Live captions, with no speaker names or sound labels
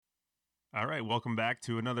All right, welcome back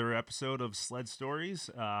to another episode of Sled Stories,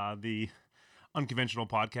 the unconventional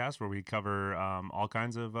podcast where we cover all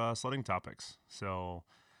kinds of sledding topics. So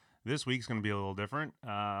this week's going to be a little different.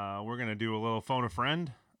 We're going to do a little phone a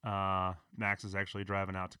friend. Max is actually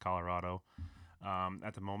driving out to Colorado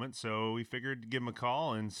at the moment, so we figured to give him a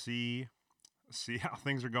call and see how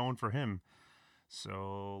things are going for him.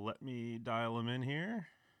 So let me dial him in here,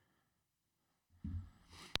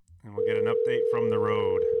 and we'll get an update from the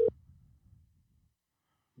road.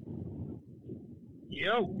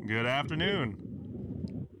 Yo. Good afternoon.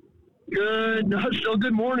 Good. No, still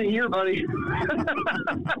good morning here, buddy.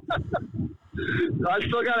 I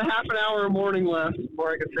still got a half an hour of morning left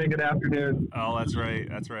before I can say good afternoon. Oh, that's right.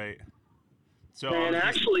 That's right. So, and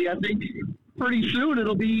actually, I think pretty soon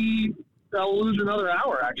I'll lose another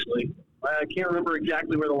hour, actually. I can't remember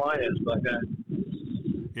exactly where the line is, but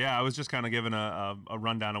yeah, I was just kind of giving a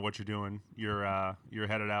rundown of what you're doing. You're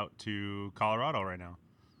headed out to Colorado right now.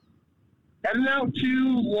 Heading out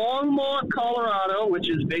to Longmont, Colorado, which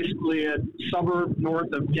is basically a suburb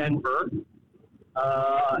north of Denver.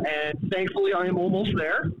 And thankfully, I am almost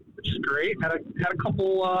there, which is great. Had a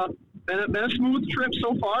couple. Been a smooth trip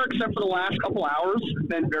so far, except for the last couple hours. It's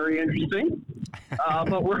been very interesting.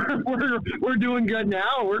 But we're doing good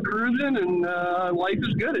now. We're cruising, and life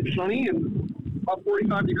is good. It's sunny and about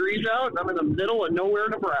 45 degrees out, and I'm in the middle of nowhere,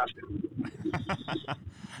 Nebraska.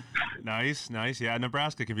 Nice. Yeah,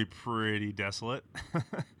 Nebraska can be pretty desolate.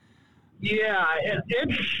 Yeah,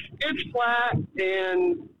 it's flat,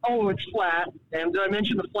 and it's flat. And did I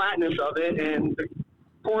mention the flatness of it, and the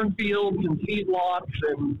cornfields and feedlots,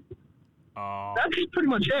 and that's pretty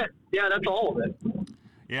much it. Yeah, that's all of it.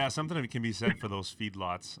 Yeah, something can be said for those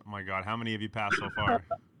feedlots. Oh my God, how many have you passed so far?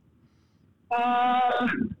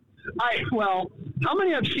 How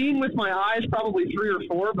many I've seen with my eyes? Probably 3 or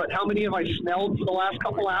 4. But how many have I smelled for the last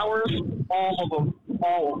couple hours? All of them.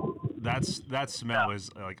 That smell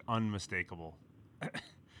is like unmistakable.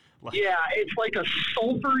 Yeah, it's like a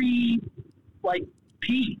sulfury, like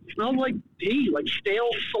pee. It smells like pee, like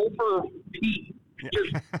stale sulfur pee.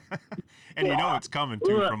 Just, and you know it's coming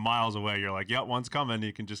too from miles away. You're like, yeah, one's coming.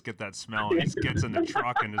 You can just get that smell. And it just gets in the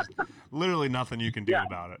truck, and there's literally nothing you can do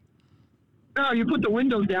about it. No, you put the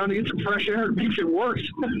windows down to get some fresh air. It makes it worse.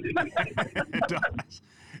 It does.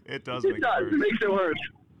 It does. It makes it worse.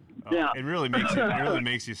 Yeah. It really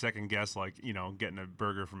makes you second guess, like, getting a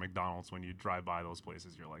burger from McDonald's when you drive by those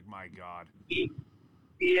places. You're like, my God.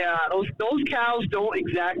 Yeah, those cows don't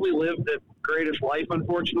exactly live the greatest life,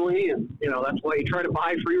 unfortunately, and that's why you try to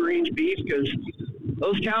buy free range beef, because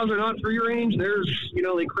those cows are not free range. There's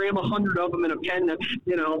they cram 100 of them in a pen that's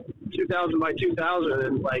 2,000 by 2,000,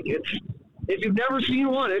 and like if you've never seen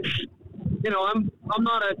one, it's I'm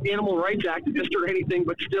not an animal rights activist or anything,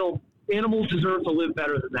 but still, animals deserve to live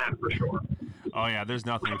better than that for sure. Oh yeah, there's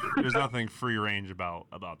nothing free range about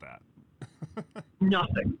that.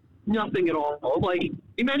 Nothing at all. Like,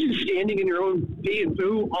 imagine standing in your own pee and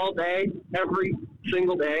poo all day, every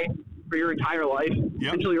single day for your entire life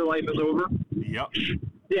until your life is over. Yep.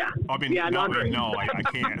 Yeah. I mean, yeah, no, I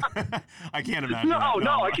can't. I can't imagine.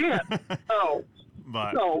 No, I can't. No.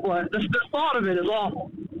 But the thought of it is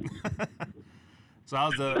awful. So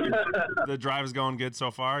how's the drive is going good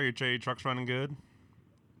so far? Your truck's running good?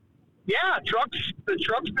 Yeah, the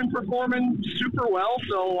truck's been performing super well.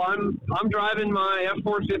 So I'm driving my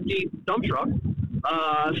F450 dump truck.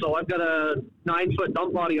 So I've got a 9-foot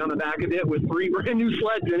dump body on the back of it with 3 brand new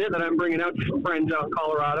sleds in it that I'm bringing out to some friends out in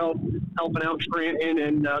Colorado, helping out Scranton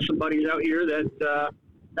and some buddies out here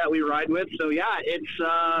that we ride with. So yeah, it's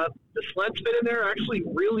the sleds fit in there actually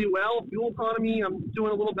really well. Fuel economy, I'm doing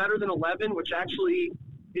a little better than 11, which actually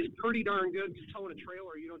is pretty darn good, because towing a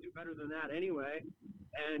trailer, you don't do better than that anyway.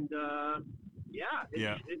 And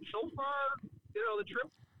it's so far, the trip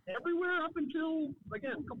everywhere up until,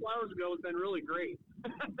 again, a couple hours ago has been really great.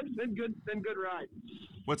 It's been good ride.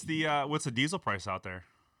 What's the diesel price out there?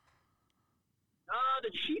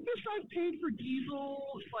 The cheapest I've paid for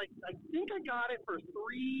diesel is I think I got it for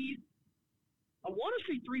I want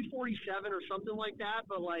to say $3.47 or something like that,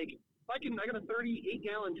 but I got a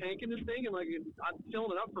 38-gallon tank in this thing, and I'm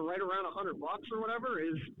filling it up for right around $100 or whatever.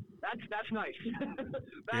 That's nice.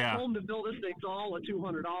 Back home to fill this thing's all at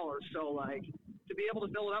 $200. So to be able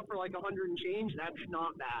to fill it up for 100 and change, that's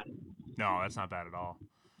not bad. No, that's not bad at all.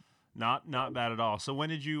 Not bad at all. So when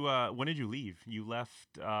did you leave? You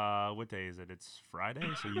left what day is it? It's Friday,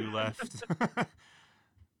 so you left.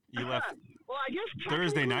 You left. Well, I guess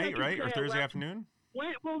Thursday night, right, or Thursday afternoon?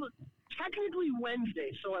 Technically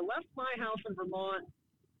Wednesday. So I left my house in Vermont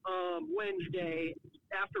Wednesday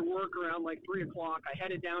after work around 3 o'clock. I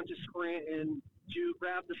headed down to Scranton to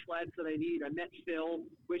grab the sleds that I need. I met Phil,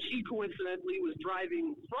 which he coincidentally was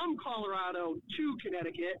driving from Colorado to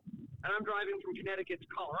Connecticut, and I'm driving from Connecticut to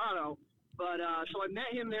Colorado. But so I met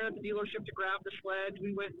him there at the dealership to grab the sleds.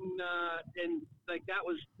 We went and like that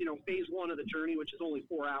was phase one of the journey, which is only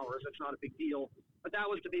 4 hours. That's not a big deal. But that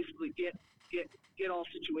was to basically get all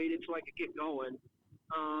situated so I could get going.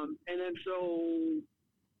 And then so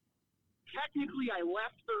technically I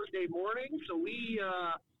left Thursday morning. So we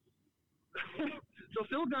so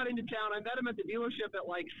Phil got into town. I met him at the dealership at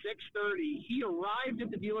like 6:30. He arrived at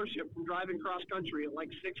the dealership from driving cross country at like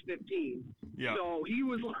 6:15. Yeah. So he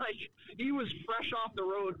was fresh off the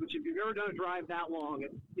road, which if you've ever done a drive that long,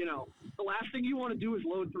 the last thing you want to do is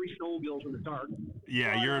load 3 snowmobiles in the dark.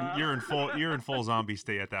 Yeah, but, you're in full zombie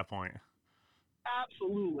state at that point.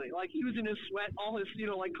 Absolutely. Like he was in his sweat, all his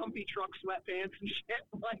like comfy truck sweatpants and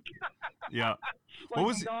shit. Like yeah. Like what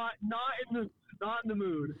was not in the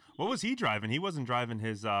mood. What was he driving? He wasn't driving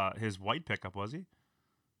his white pickup, was he?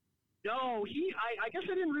 No, I guess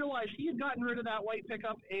I didn't realize he had gotten rid of that white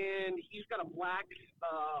pickup, and he's got a black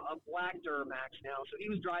Duramax now. So he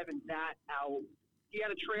was driving that out. He had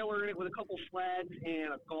a trailer in it with a couple sleds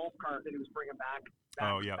and a golf cart that he was bringing back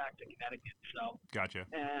to Connecticut. So gotcha.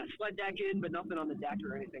 Sled deck in, but nothing on the deck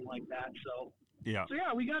or anything like that. So yeah,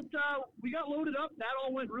 we got loaded up. That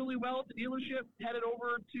all went really well at the dealership. Headed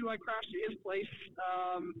over to I crashed at his place,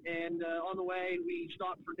 and on the way we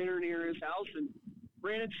stopped for dinner near his house and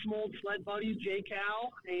ran into some old sled buddies. Jay Cal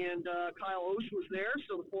and Kyle Osh was there,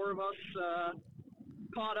 so the 4 of us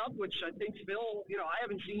caught up. Which I think Phil, I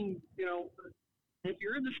haven't seen, if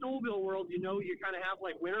you're in the snowmobile world, you kind of have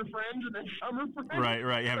like winter friends and then summer friends.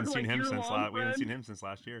 Right. You haven't seen him since we haven't seen him since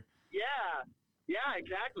last year. Yeah,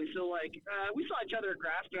 exactly. So like we saw each other at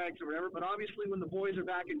grass drags or whatever, but obviously when the boys are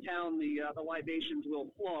back in town, the libations will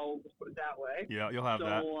flow. Let's put it that way. Yeah, you'll have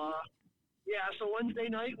that. So Wednesday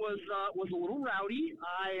night was a little rowdy.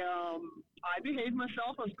 I behaved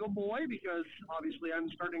myself as a good boy because obviously I'm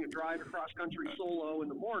starting to drive across country solo in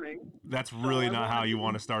the morning. That's really not how you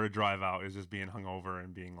want to start a drive out, is just being hungover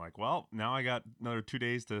and being like, well, now I got another 2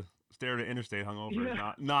 days to stare at interstate hungover.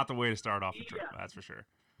 Yeah. Not the way to start off the trip, that's for sure.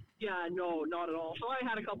 Yeah, no, not at all. So I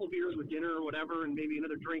had a couple beers with dinner or whatever, and maybe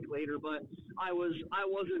another drink later. But I wasn't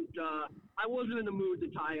in the mood to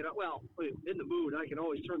tie it up. Well, in the mood, I can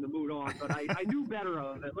always turn the mood on, but I knew better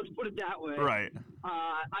of it. Let's put it that way. Right.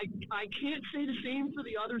 I can't say the same for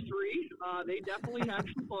the other 3. They definitely had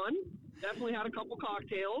some fun. Definitely had a couple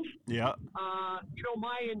cocktails. Yeah.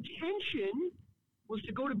 My intention was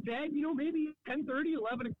to go to bed. Maybe 10:30,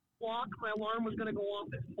 11 o'clock. My alarm was going to go off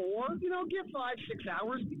at 4. Get 5-6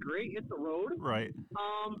 hours, be great. Hit the road. Right.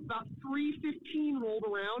 About 3:15 rolled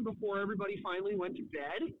around before everybody finally went to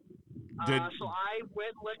bed. So I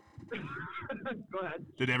went. Go ahead.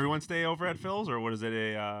 Did everyone stay over at Phil's, or what is it?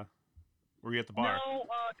 Were you at the bar?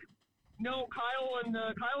 No. Kyle and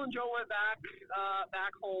Joe went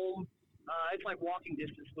back home. It's like walking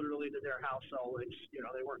distance, literally, to their house. So it's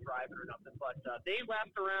they weren't driving or nothing. But they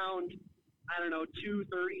left around, I don't know,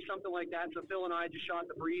 2:30, something like that. So Phil and I just shot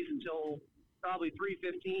the breeze until probably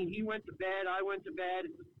 3:15. He went to bed. I went to bed.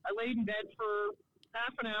 I laid in bed for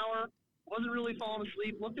half an hour. Wasn't really falling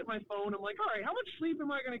asleep. Looked at my phone. I'm like, all right, how much sleep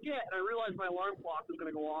am I going to get? And I realized my alarm clock was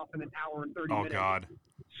going to go off in an hour and 30 minutes. Oh, God.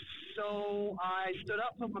 So I stood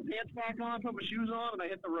up, put my pants back on, put my shoes on, and I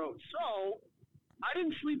hit the road. So I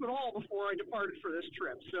didn't sleep at all before I departed for this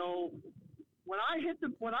trip. So when I hit the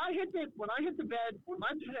bed, when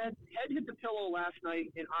my head hit the pillow last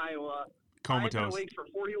night in Iowa, comatose. I had been awake for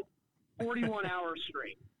 41 hours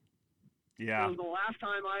straight. Yeah. It was the last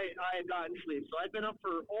time I had gotten sleep. So I'd been up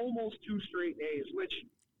for almost 2 straight days, which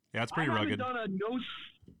it's pretty rugged. I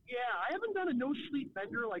haven't done a no sleep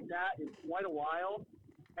bender like that in quite a while.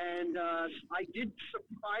 And I did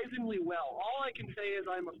surprisingly well. All I can say is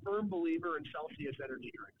I'm a firm believer in Celsius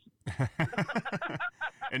energy drinks.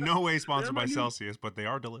 In no way sponsored by Celsius, but they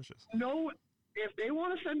are delicious. No, if they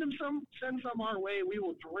want to send some our way, we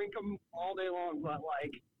will drink them all day long. But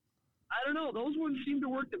I don't know, those ones seem to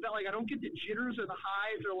work the best. I don't get the jitters or the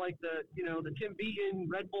highs or the Tim Beaton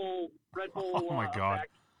Red Bull. Oh my God.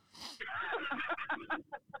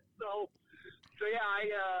 So yeah,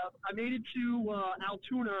 I made it to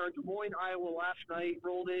Altoona, Des Moines, Iowa last night.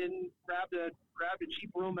 Rolled in, grabbed a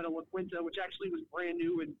cheap room at a La Quinta, which actually was brand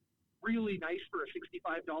new and really nice for a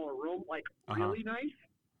 $65 room, really nice.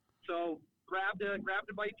 So grabbed a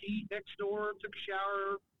bite to eat next door, took a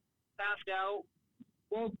shower, passed out.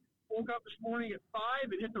 Woke up this morning at 5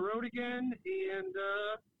 and hit the road again, and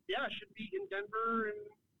should be in Denver in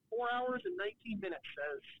 4 hours and 19 minutes,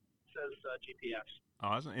 says GPS.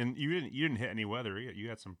 Awesome. And you didn't hit any weather. You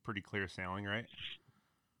had some pretty clear sailing, right?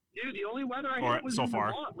 Dude, the only weather I Or hit was so in far.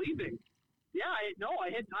 Vermont leaving. Yeah, I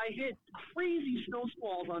hit crazy snow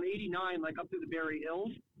squalls on 89, like up through the Berry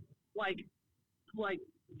Hills, like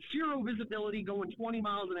zero visibility, going 20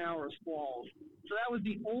 miles an hour squalls. So that was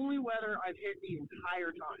the only weather I've hit the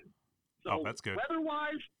entire time. Oh, So that's good.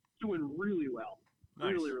 weather-wise, doing really well,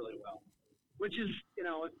 Nice. really, really well. Which is, if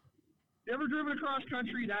you've ever driven across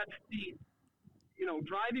country, that's the,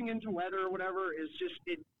 driving into weather or whatever is just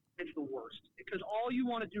it's the worst because all you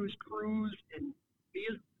want to do is cruise and be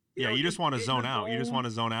as You just want to zone out. You just want to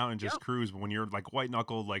to zone out and just Yep. cruise. But when you're like white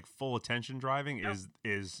knuckled, like full attention driving, Yep.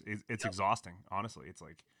 is it's Yep. exhausting. Honestly, it's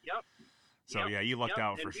like Yep. so. Yep. Yeah, you lucked Yep.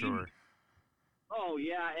 out And for sure. Oh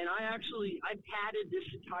yeah, and I padded this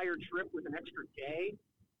entire trip with an extra day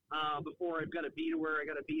before I've got to be to where I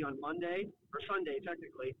got to be on Monday or Sunday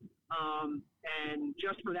technically, and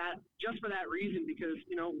just for that reason because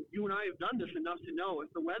you and I have done this enough to know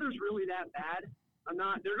if the weather's really that bad,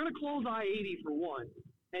 they're going to close I-80 for one,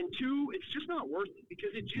 and two, it's just not worth it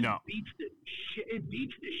because it just No. beats the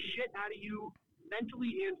shit out of you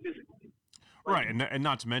mentally and physically. Right, and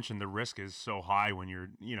not to mention the risk is so high when you're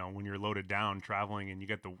loaded down traveling and you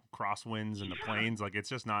get the crosswinds and the planes. Like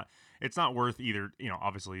it's not worth either.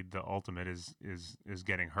 Obviously the ultimate is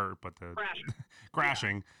getting hurt, but the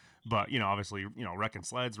crashing. But obviously wrecking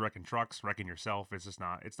sleds, wrecking trucks, wrecking yourself. It's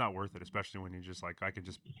not worth it, especially when you just like I could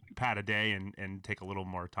just pad a day and take a little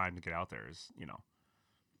more time to get out there. Is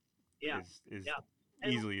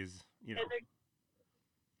easily as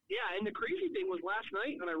And the crazy thing was last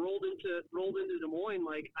night when I rolled into Des Moines,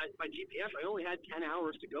 by GPS, I only had 10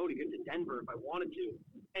 hours to go to get to Denver if I wanted to.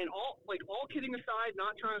 And all kidding aside,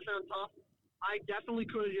 not trying to sound tough, I definitely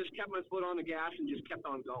could have just kept my foot on the gas and just kept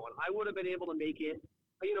on going. I would have been able to make it.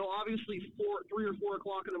 Obviously 3 or 4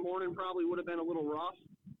 o'clock in the morning probably would have been a little rough,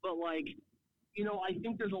 but I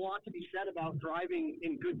think there's a lot to be said about driving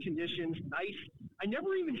in good conditions, nice. I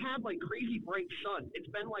never even had crazy bright sun. It's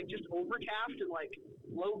been just overcast and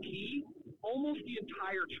low key almost the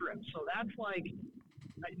entire trip. So that's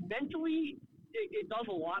mentally it does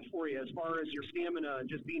a lot for you as far as your stamina and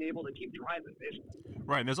just being able to keep driving, basically.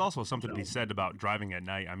 right. And there's also something to be said about driving at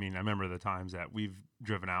night. I mean, I remember the times that we've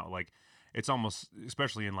driven out, it's almost,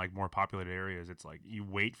 especially in more populated areas, it's you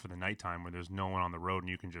wait for the nighttime where there's no one on the road and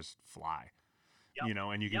you can just fly. Yep.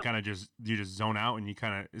 And you can kind of just zone out, and you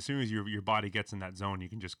kind of, as soon as your body gets in that zone, you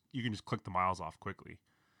can just click the miles off quickly.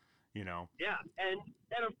 Yeah, and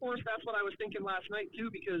of course that's what I was thinking last night too,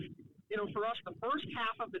 because for us the first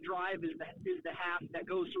half of the drive is the half that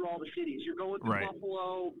goes through all the cities. You're going through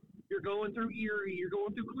Buffalo, you're going through Erie, you're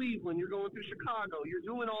going through Cleveland, you're going through Chicago, you're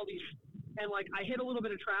doing all these. And I hit a little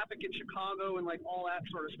bit of traffic in Chicago and all that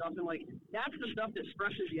sort of stuff, and that's the stuff that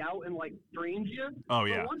stresses you out and drains you. Oh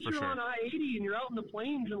yeah, but once you're on I-80 and you're out in the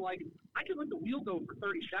plains and I can let the wheel go for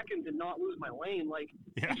 30 seconds and not lose my lane.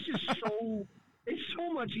 It's just it's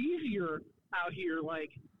so much easier out here.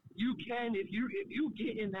 You can if you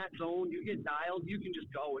get in that zone, you get dialed, you can just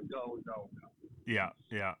go and go and go and go.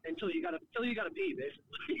 Yeah. Until you gotta pee,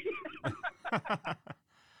 basically.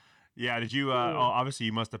 Yeah, did you? Obviously,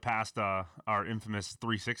 you must have passed our infamous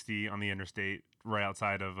 360 on the interstate right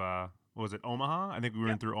outside of what was it, Omaha? I think we were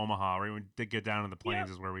in through Omaha. Right, when we did get down to the plains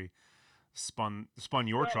is where we spun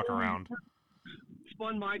your truck around.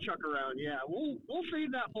 Spun my truck around. Yeah, we'll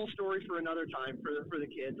save that whole story for another time for the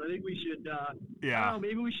kids. I think we should. I don't know,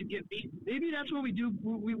 maybe we should get beat. Maybe that's what we do.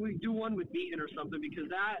 We do one with Beaton or something, because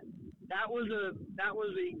that was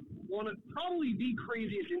one of probably the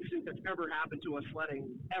craziest incident that's ever happened to us sledding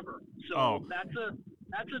ever. So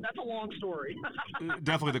that's a long story.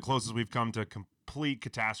 Definitely the closest we've come to complete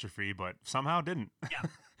catastrophe, but somehow didn't. Yeah.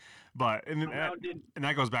 But and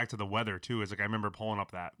that goes back to the weather too. Is I remember pulling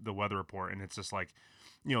up the weather report, and it's just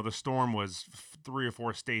the storm was 3 or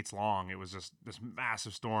 4 states long. It was just this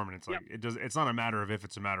massive storm, and it's it's not a matter of if,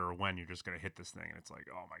 it's a matter of when you're just gonna hit this thing, and it's oh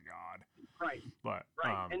my god. Right. But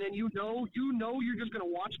and then you're just gonna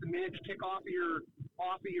watch the minutes tick off of your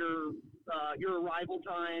arrival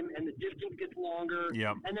time, and the distance gets longer.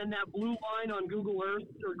 Yep. And then that blue line on Google Earth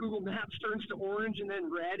or Google Maps turns to orange and then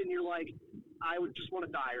red, and you're like, I would just want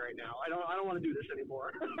to die right now. I don't want to do this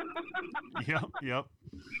anymore. Yep.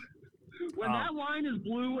 When that line is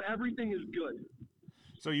blue, everything is good.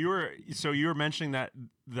 So you were mentioning that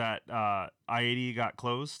I-80 got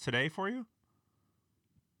closed today for you?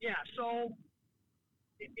 Yeah. So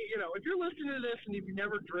if you're listening to this and if you've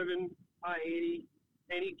never driven I-80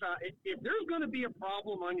 anytime, if there's going to be a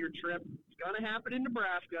problem on your trip, it's going to happen in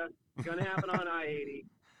Nebraska. It's going to happen on I-80.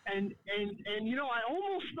 And I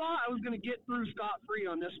almost thought I was going to get through scot-free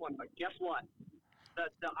on this one, but guess what?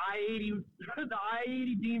 the I-80 the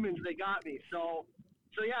I-80 demons, they got me. So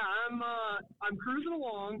yeah, I'm cruising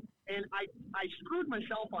along, and I screwed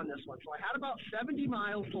myself on this one. So I had about 70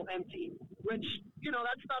 miles till empty, which,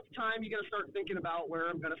 that's about the time you got to start thinking about where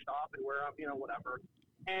I'm going to stop and where I'm, whatever.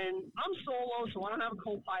 And I'm solo, so I don't have a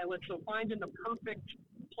co-pilot, so finding the perfect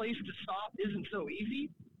place to stop isn't so easy.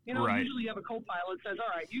 Right. Usually you have a co-pilot that says,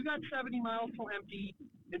 all right, you got 70 miles till empty,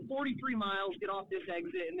 and 43 miles, get off this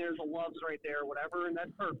exit, and there's a Love's right there, whatever, and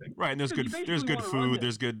that's perfect. Right, and there's good food,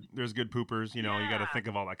 there's good poopers, you got to think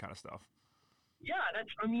of all that kind of stuff. Yeah,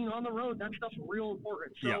 on the road, that stuff's real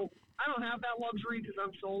important. So I don't have that luxury because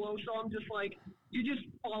I'm solo, so I'm just like, you just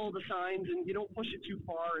follow the signs and you don't push it too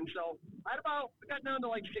far. And so I got down to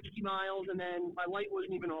like 60 miles, and then my light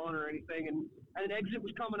wasn't even on or anything, and an exit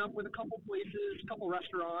was coming up with a couple places, a couple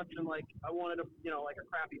restaurants, and like I wanted like a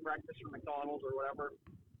crappy breakfast from McDonald's or whatever.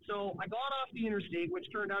 So I got off the interstate, which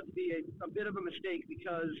turned out to be a bit of a mistake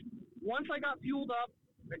because once I got fueled up,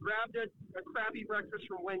 I grabbed a crappy breakfast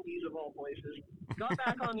from Wendy's, of all places, got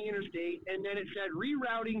back on the interstate, and then it said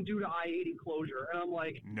rerouting due to I-80 closure. And I'm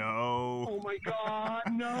like, no. Oh, my God,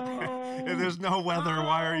 no. If there's no weather,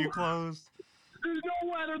 why are you closed? There's no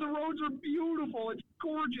weather. The roads are beautiful. It's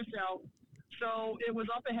gorgeous out. So it was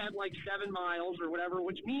up ahead like 7 miles or whatever,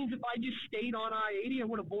 which means if I just stayed on I-80, I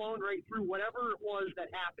would have blown right through whatever it was that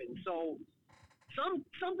happened. So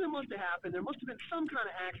something must have happened. There must have been some kind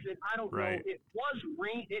of accident. I don't know. It was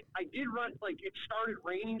rain. I did run, it started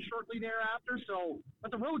raining shortly thereafter.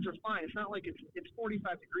 But the roads are fine. It's not like it's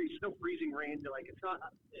 45 degrees, no freezing rain. It's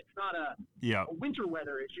not a winter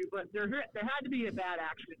weather issue. But there had to be a bad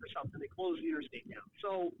accident or something. They closed the interstate down.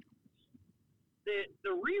 So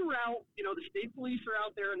the reroute, the state police are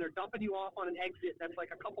out there and they're dumping you off on an exit that's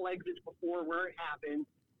like a couple exits before where it happened,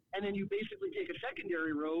 and then you basically take a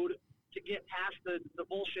secondary road to get past the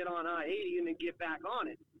bullshit on I-80 and then get back on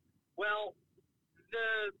it. Well,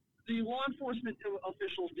 the law enforcement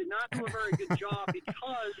officials did not do a very good job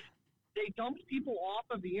because they dumped people off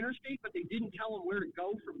of the interstate, but they didn't tell them where to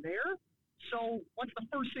go from there. So what's the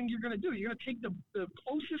first thing you're going to do? You're going to take the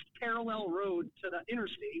closest parallel road to the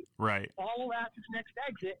interstate, right? Follow that to the next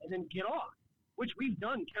exit, and then get off, which we've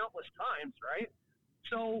done countless times, right?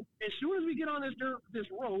 So as soon as we get on this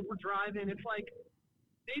road, we're driving. It's like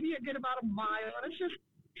maybe I get about a mile, and it's just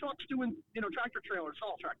trucks doing, tractor trailers,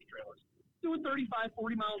 salt tractor trailers, doing 35,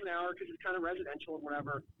 40 miles an hour because it's kind of residential and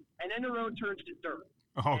whatever. And then the road turns to dirt.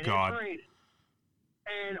 Oh, God. It's raining.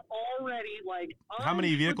 And already, how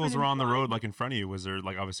many vehicles were on the road, in front of you? Was there,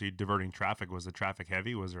 obviously diverting traffic? Was the traffic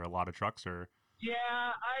heavy? Was there a lot of trucks, or?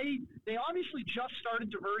 Yeah, they obviously just started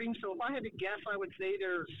diverting, so if I had to guess, I would say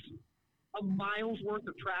there's a mile's worth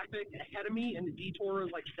of traffic ahead of me, and the detour is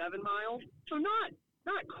 7 miles. So not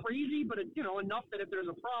crazy, but enough that if there's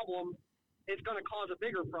a problem, it's going to cause a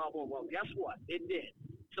bigger problem. Well, guess what? It did.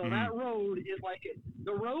 So that road is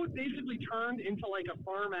the road basically turned into a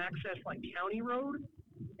farm access county road,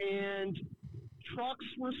 and trucks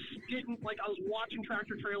were getting I was watching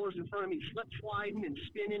tractor trailers in front of me slip sliding and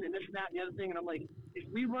spinning and this and that and the other thing, and I'm like, if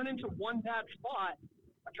we run into one bad spot,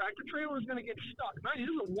 a tractor trailer is going to get stuck. Mind you,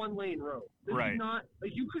 this is a 1-lane road. This is not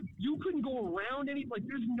you couldn't go around any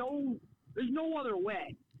there's no other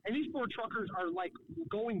way. And these poor truckers are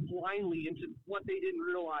going blindly into what they didn't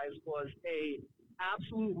realize was a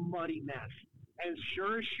absolute muddy mess. And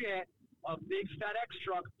sure as shit, a big FedEx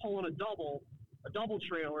truck pulling a double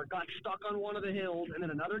trailer got stuck on one of the hills, and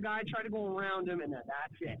then another guy tried to go around him, and then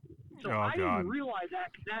that's it. So I didn't realize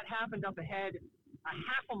that happened up ahead a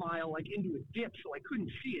half a mile into a dip, so I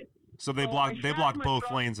couldn't see it. So they blocked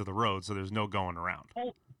both lanes of the road, so there's no going around.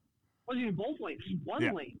 Wasn't even both lanes, just one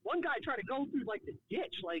lane. One guy tried to go through the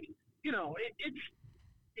ditch,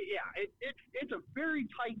 it's a very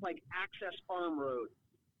tight access farm road.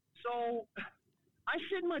 So I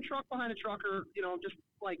sit in my truck behind a trucker, just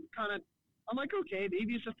kind of, I'm like, okay,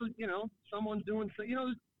 maybe it's just someone's doing so.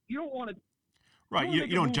 You don't want to. Right, you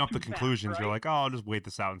don't jump to fast, conclusions. right? You're like, oh, I'll just wait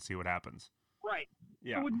this out and see what happens. Right.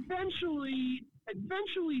 Yeah. So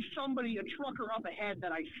eventually somebody, a trucker up ahead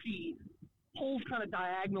that I see, pulls kind of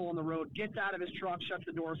diagonal on the road, gets out of his truck, shuts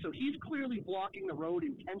the door. So he's clearly blocking the road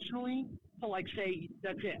intentionally to say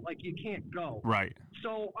that's it, you can't go. Right.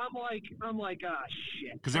 So I'm like, ah,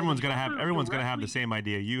 shit. Because everyone's gonna have the same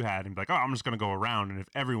idea you had and be like, oh, I'm just gonna go around. And if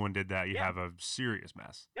everyone did that, you have a serious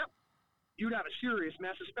mess. Yep. You'd have a serious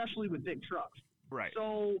mess, especially with big trucks. Right.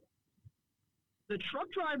 So the truck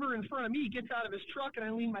driver in front of me gets out of his truck, and I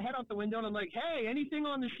lean my head out the window, and I'm like, hey, anything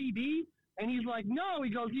on the CB? And he's like, no, he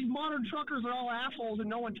goes, these modern truckers are all assholes and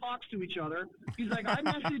no one talks to each other. He's like, I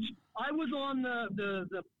was on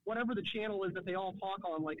the whatever the channel is that they all talk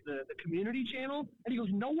on, like the community channel. And he goes,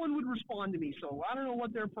 no one would respond to me. So I don't know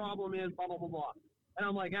what their problem is, blah, blah, blah, blah. And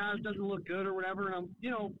I'm like, it doesn't look good or whatever. And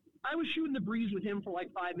I was shooting the breeze with him for like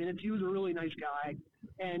 5 minutes. He was a really nice guy.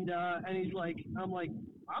 And he's like, I'm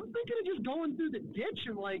thinking of just going through the ditch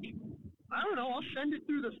and like, I don't know, I'll send it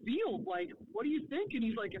through the field. Like, what do you think? And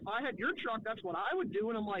he's like, if I had your truck, that's what I would do.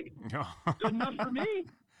 And I'm like, good enough for me.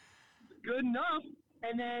 Good enough.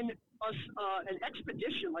 And then an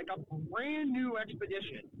expedition, like a brand new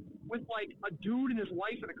expedition with like a dude and his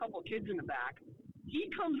wife and a couple of kids in the back. He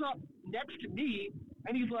comes up next to me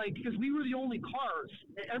and he's like, because we were the only cars.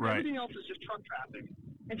 Everything else is just truck traffic.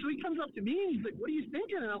 And so he comes up to me and he's like, what are you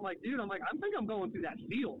thinking? And I'm like, dude, I think I'm going through that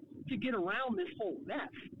field to get around this whole mess.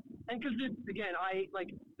 And because, again,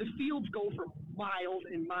 the fields go for miles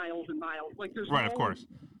and miles and miles. Like, there's right, of course.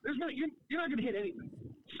 You're not going to hit anything.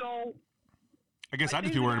 So I guess I'd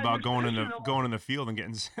just be worried about going in the field and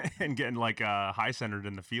getting like high centered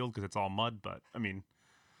in the field because it's all mud. But I mean,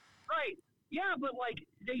 right. Yeah, but like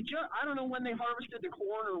I don't know when they harvested the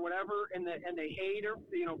corn or whatever, and they hayed or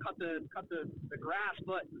cut the grass,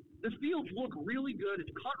 but the fields look really good.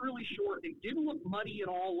 It's cut really short. They didn't look muddy at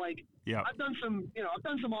all. Like I've done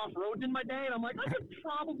some off roads in my day, and I'm like, I could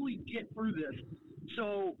probably get through this.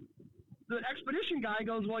 So the expedition guy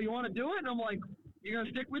goes, well, you want to do it? And I'm like, you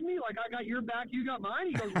gonna stick with me? Like, I got your back, you got mine.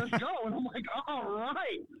 He goes, let's go. And I'm like, all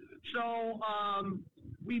right. So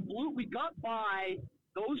we got by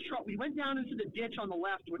those trucks. We went down into the ditch on the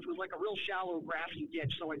left, which was like a real shallow, grassy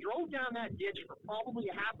ditch. So I drove down that ditch for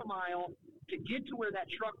probably a half a mile to get to where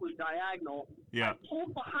that truck was diagonal. Yeah. I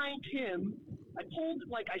pulled behind him. I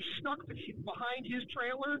snuck behind his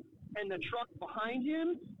trailer and the truck behind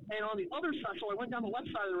him. And on the other side, so I went down the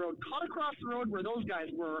left side of the road, cut across the road where those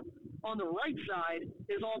guys were. On the right side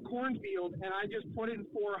is all cornfield, and I just put it in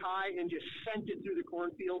 4 high and just sent it through the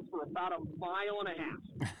cornfield for about 1.5 miles.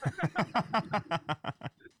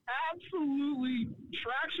 Absolutely,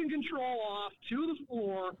 traction control off to the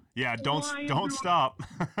floor. Yeah, don't stop.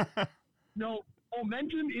 No,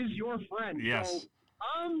 momentum is your friend. Yes. So,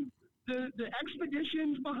 the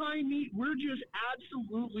expeditions behind me, we're just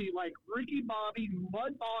absolutely like Ricky Bobby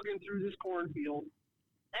mud bogging through this cornfield.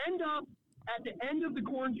 End up at the end of the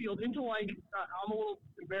cornfield into like, I'm a little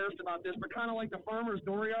embarrassed about this, but kind of like the farmer's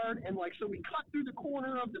dooryard. And like, so we cut through the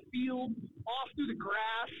corner of the field, off through the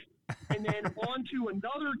grass, and then onto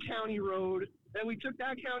another county road. Then we took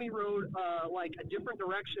that county road like a different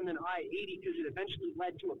direction than I-80 because it eventually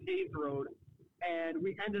led to a paved road. And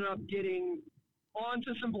we ended up getting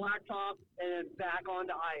onto some blacktop and back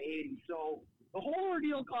onto I-80. So the whole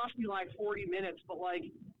ordeal cost me like 40 minutes, but like,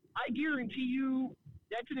 I guarantee you,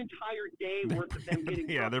 that's an entire day worth of them getting.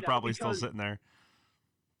 Yeah, they're probably still sitting there.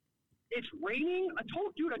 It's raining. A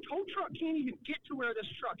tow truck can't even get to where this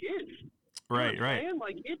truck is. Right.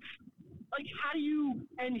 Like, it's like, how do you?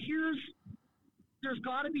 And there's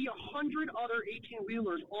got to be 100 other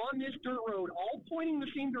 18-wheelers on this dirt road, all pointing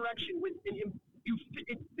the same direction.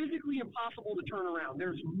 It's physically impossible to turn around.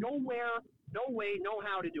 There's nowhere, no way, no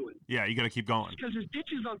how to do it. Yeah, you got to keep going because there's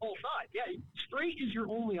ditches on both sides. Yeah, straight is your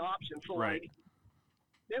only option. So right. Like.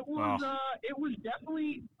 It was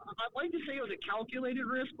definitely, I'd like to say it was a calculated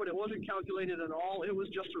risk, but it wasn't calculated at all. It was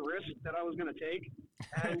just a risk that I was going to take.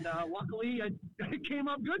 And luckily, it came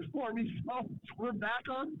up good for me. So we're back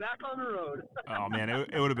on the road. Oh, man,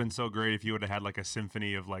 it would have been so great if you would have had like a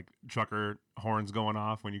symphony of like trucker horns going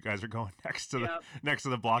off when you guys are going next to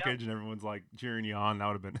the blockage and everyone's like cheering you on. That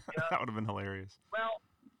would have been hilarious. Well,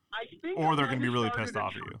 I think. Or they're going to be really pissed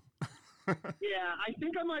off at you. Yeah, I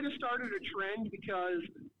think I might have started a trend because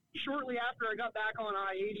shortly after I got back on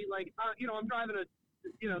I-80, like, I'm driving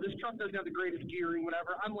this truck doesn't have the greatest gearing,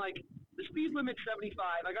 whatever. I'm like, the speed limit's 75.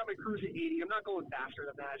 I got my cruise at 80. I'm not going faster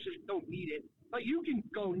than that. I just don't need it. But you can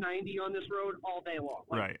go 90 on this road all day long.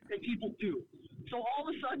 Like, right. And people do. So all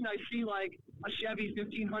of a sudden I see like a Chevy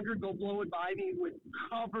 1500 go blowing by me with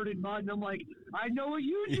covered in mud. And I'm like, I know what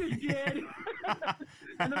you just did.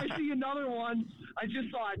 And then I see another one. I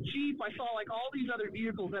just saw a Jeep. I saw like all these other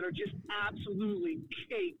vehicles that are just absolutely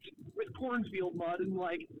caked with cornfield mud. And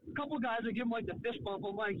like a couple of guys, I give them like the fist bump.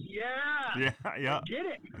 I'm like, yeah. Get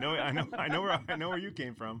it. I know where you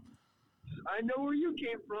came from. I know where you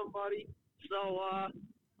came from, buddy. So,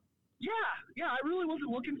 yeah, I really wasn't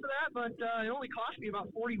looking for that, but it only cost me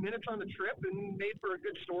about 40 minutes on the trip and made for a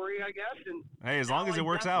good story, I guess. And hey, as long as it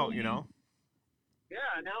works out, Yeah,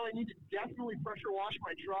 now I need to definitely pressure wash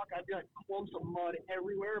my truck. I've got clumps of mud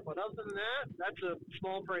everywhere, but other than that, that's a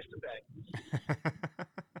small price to pay.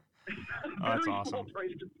 That's Very small awesome.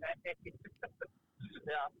 price to pay.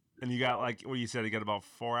 Yeah. And you got So like what you said, you got about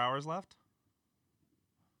 4 hours left.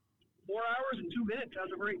 4 hours and 2 minutes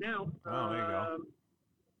as of right now. Oh, there you go.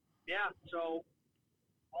 Yeah. So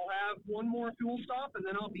I'll have one more fuel stop and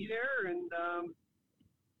then I'll be there. And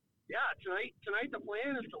yeah, tonight the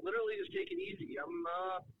plan is to literally just take it easy. I'm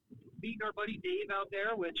meeting our buddy Dave out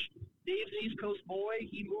there, which Dave's an East Coast boy.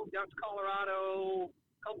 He moved out to Colorado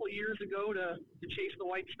a couple of years ago to chase the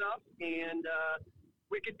white stuff, and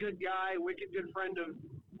wicked good guy, wicked good friend of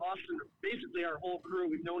Austin. Basically, our whole crew.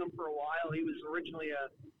 We've known him for a while. He was originally a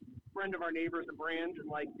friend of our neighbors, the Brands, and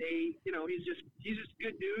like he's just a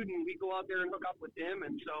good dude, and we go out there and hook up with him,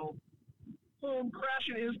 and so. So I'm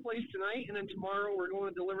crashing at his place tonight, and then tomorrow we're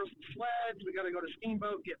going to deliver some sleds. We got to go to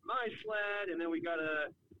Steamboat, get my sled, and then we got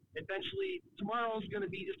to eventually, tomorrow's going to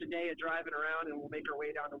be just a day of driving around, and we'll make our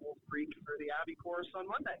way down to Wolf Creek for the Abbey course on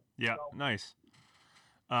Monday. Yeah, So nice.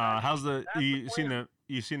 that's, How's the that's the plan.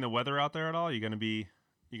 you seen the weather out there at all? You gonna be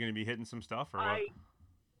hitting some stuff or what?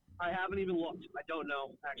 I haven't even looked. I don't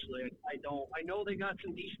know, actually. I don't. I know they got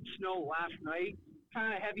some decent snow last night,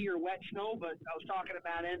 kind of heavier wet snow, but I was talking to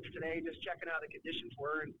Matt Entz today, just checking how the conditions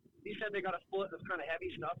were, and he said they got a foot of kind of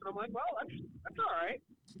heavy stuff, and I'm like, well, that's all right.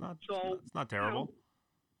 It's not terrible.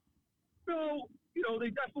 So,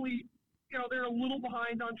 they definitely, they're a little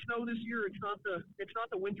behind on snow this year. It's not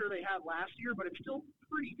the winter they had last year, but it's still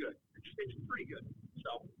pretty good. It's pretty good.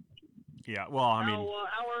 So. Yeah. Well, I mean.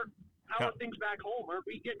 How are things back home? Are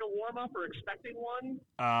we getting a warm up or expecting one?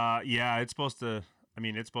 Yeah, it's supposed to. I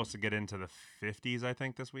mean, it's supposed to get into the 50s, I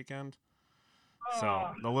think, this weekend.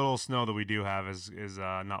 So the little snow that we do have is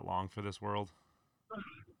not long for this world.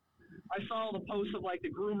 I saw the posts of like the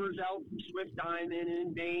groomers out from Swift Diamond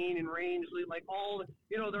and Maine and Rangeley, like all,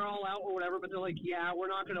 they're all out or whatever, but they're like, yeah, we're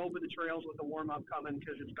not going to open the trails with the warm up coming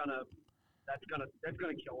because that's gonna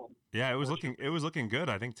kill them. Yeah, it was looking good.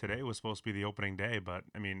 I think today was supposed to be the opening day, but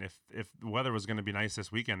I mean, if the weather was going to be nice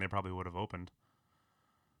this weekend, they probably would have opened.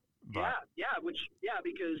 But,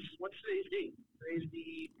 because what's today's date?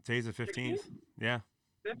 Today's the 15th. 16th? Yeah.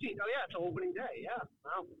 15th. Oh yeah, it's an opening day. Yeah.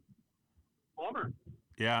 Wow. Bummer.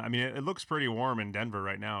 Yeah, I mean, it looks pretty warm in Denver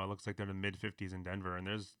right now. It looks like they're in the mid 50s in Denver, and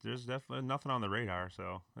there's definitely nothing on the radar.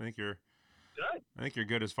 So I think you're good. I think you're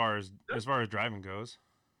good as far as driving goes.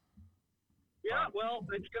 Yeah, well,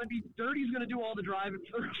 it's going to be Dirty's going to do all the driving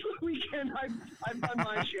for the weekend. I've done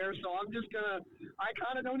my share, so I'm just I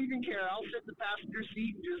kind of don't even care. I'll sit in the passenger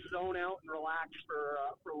seat and just zone out and relax for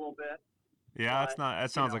a little bit. Yeah,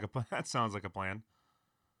 that sounds like a plan.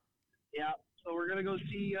 Yeah, so we're going to go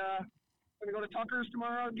see going to go to Tucker's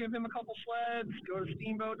tomorrow, give him a couple sleds, go to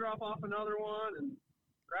Steamboat, drop off another one, and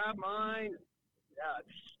grab mine. Yeah,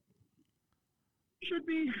 should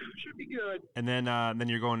be good. And then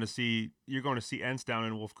you're going to see Ents down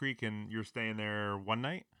in Wolf Creek, and you're staying there one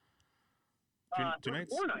night. Two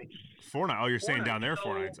nights? 4 nights. 4 nights. Oh, you're staying down there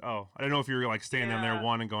 4 nights. Oh, I don't know if you were like staying down there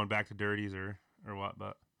one and going back to Dirty's or what,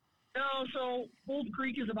 but. No, so Wolf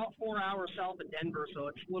Creek is about 4 hours south of Denver, so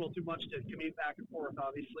it's a little too much to commute back and forth,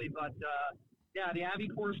 obviously. But yeah, the Abbey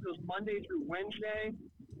course goes Monday through Wednesday.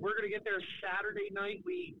 We're gonna get there Saturday night.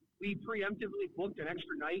 We preemptively booked an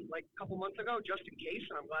extra night like a couple months ago just in case,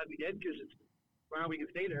 and I'm glad we did because it's we can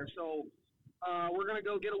stay there. So we're gonna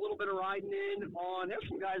go get a little bit of riding in on. There's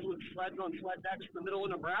some guys with sleds on sled decks in the middle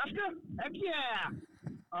of Nebraska. Heck yeah!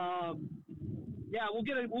 Yeah, we'll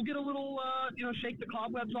get a little shake the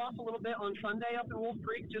cobwebs off a little bit on Sunday up in Wolf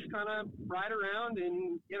Creek. Just kind of ride around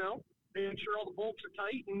and make sure all the bolts are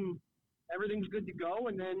tight and everything's good to go.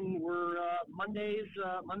 And then we're Monday's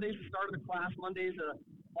the start of the class. Monday's a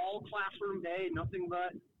all classroom day, nothing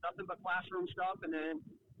but classroom stuff. And then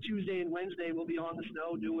Tuesday and Wednesday we'll be on the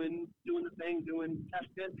snow doing the thing, doing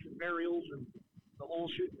test bits and burials and the whole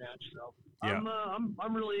shooting match. So yeah.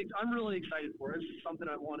 I'm really excited for it. This is something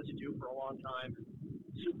I've wanted to do for a long time.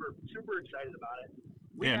 Super excited about it.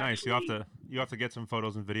 Nice. You have to get some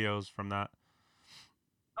photos and videos from that.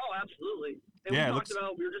 Oh, absolutely. And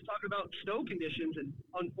we were just talking about snow conditions, and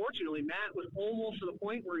unfortunately, Matt was almost to the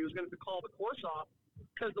point where he was going to call the course off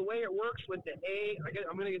because the way it works with the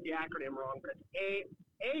I'm going to get the acronym wrong, but it's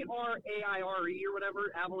ARAIRE or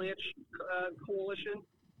whatever, Avalanche Coalition.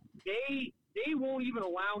 They won't even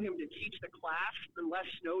allow him to teach the class unless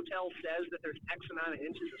SnowTel says that there's X amount of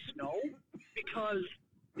inches of snow, because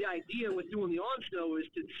the idea with doing the on-snow is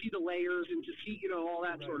to see the layers and to see, all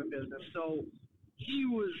that sort of business. So he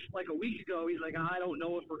was like a week ago, he's like, I don't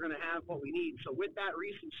know if we're going to have what we need. So with that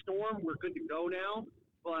recent storm, we're good to go now.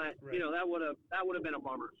 But, that would have been a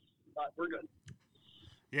bummer. But we're good.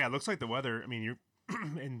 Yeah, it looks like the weather, I mean, you're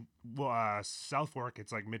in South Fork,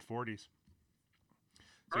 it's like mid-40s.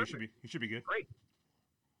 So Perfect. you should be good. Great.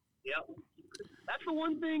 Yep. That's the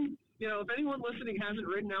one thing, if anyone listening hasn't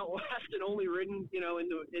ridden out west and only ridden,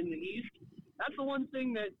 in the east, that's the one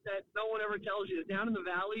thing that no one ever tells you. Down in the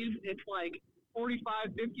valleys, it's like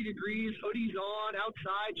 45, 50 degrees, hoodies on,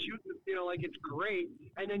 outside, shooting, like it's great.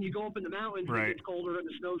 And then you go up in the mountains and Right. it gets colder and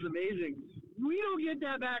the snow's amazing. We don't get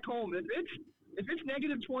that back home. If it's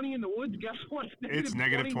negative 20 in the woods, guess what? It's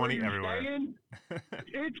negative 20 where everywhere. Staying.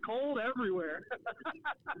 It's cold everywhere.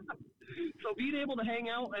 So being able to hang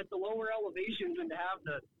out at the lower elevations and to have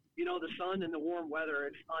the sun and the warm weather,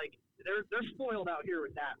 it's like they're spoiled out here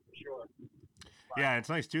with that for sure. But, yeah, it's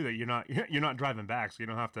nice too that you're not driving back, so you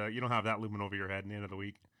don't have that looming over your head in the end of the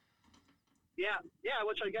week. Yeah,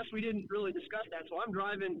 which I guess we didn't really discuss that. So I'm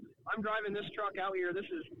driving this truck out here. This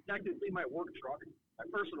is technically my work truck, my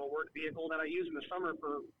personal work vehicle that I use in the summer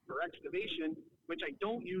for excavation, which I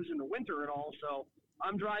don't use in the winter at all. So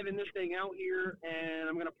I'm driving this thing out here, and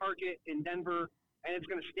I'm going to park it in Denver, and it's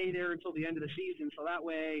going to stay there until the end of the season. So that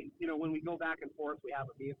way, when we go back and forth, we have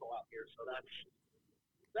a vehicle out here. So that's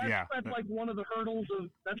like one of the hurdles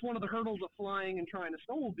of flying and trying to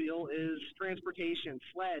snowmobile is transportation,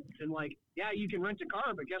 sleds, and you can rent a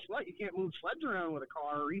car, but guess what? You can't move sleds around with a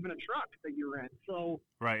car or even a truck that you rent. So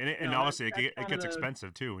right, and obviously it gets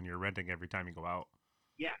expensive too when you're renting every time you go out.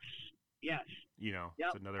 Yes. Yep.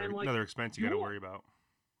 It's another expense you got to worry about.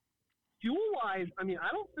 Fuel wise, I mean, I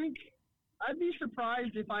don't think I'd be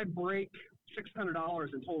surprised if I break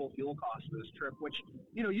 $600 in total fuel costs for this trip, which,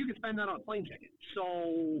 you could spend that on a plane ticket.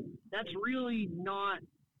 So that's really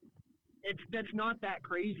that's not that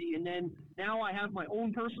crazy. And then now I have my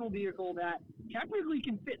own personal vehicle that technically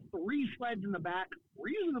can fit 3 sleds in the back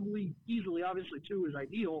reasonably easily. Obviously 2 is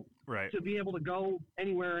ideal, right, to be able to go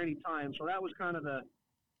anywhere, anytime. So that was kind of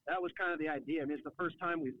the idea. I mean, it's the first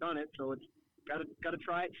time we've done it, so it's got to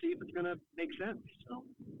try it, see if it's gonna make sense. So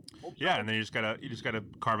yeah, and then you just gotta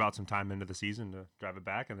carve out some time into the season to drive it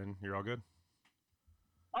back, and then you're all good.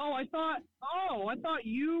 I thought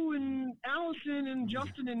you and Allison and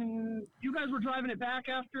Justin and you guys were driving it back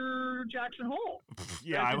after Jackson Hole.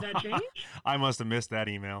 Yeah, did that change? I must have missed that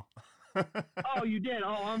email. Oh, you did.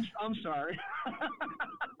 Oh, I'm sorry.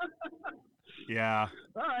 Yeah.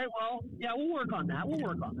 All right. Well, yeah, we'll work on that.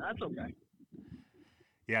 That's okay.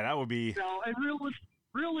 Yeah, that would be. And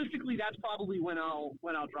realistically, that's probably when I'll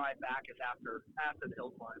drive back is after the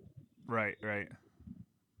hill climb. Right.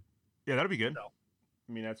 Yeah, that'll be good. So,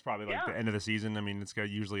 I mean, that's probably the end of the season. I mean, it's got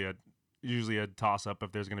usually a toss up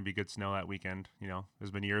if there's going to be good snow that weekend.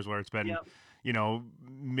 There's been years where it's been,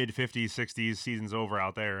 mid 50s, 60s, season's over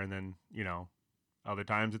out there, and then other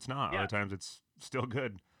times it's not. Other times it's still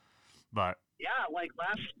good, but. Yeah, like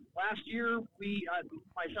last year, we,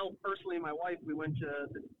 myself personally and my wife, we went to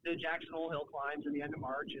the Jackson Hole Hill climbs in the end of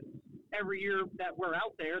March, and every year that we're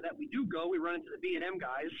out there, that we do go, we run into the B&M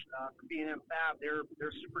guys from B&M Fab.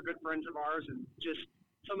 They're super good friends of ours and just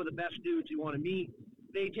some of the best dudes you want to meet.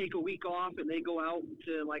 They take a week off and they go out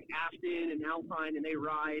to like Afton and Alpine and they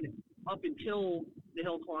ride up until the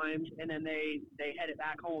hill climbs, and then they head it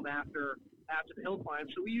back home after the hill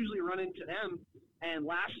climbs. So we usually run into them. And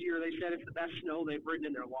last year, they said it's the best snow they've ridden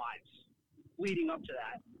in their lives leading up to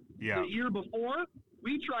that. Yeah. The year before,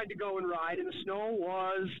 we tried to go and ride, and the snow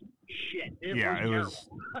was shit. It was.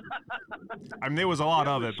 I mean, there was a lot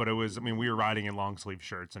of it, but it was, I mean, we were riding in long sleeve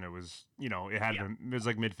shirts, and it was, it was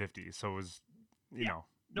like mid 50s. So it was,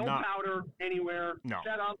 no powder anywhere. No.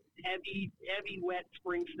 Set up heavy, wet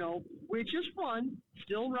spring snow, which is fun.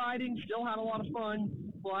 Still riding, still had a lot of fun,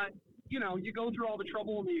 but you go through all the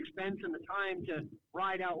trouble and the expense and the time to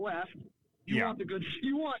ride out west. You want the good.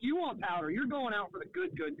 You want powder. You're going out for the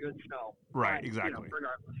good snow. Right. Exactly.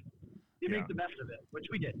 Regardless, you make the best of it, which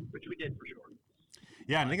we did for sure.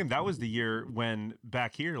 Yeah, and I think that was the year when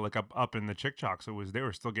back here, like up in the Chickchalks, they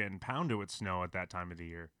were still getting pounded with snow at that time of the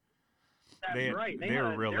year. That's right. They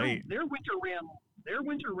were real late. Their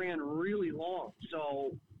winter ran really long.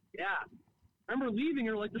 So yeah, I remember leaving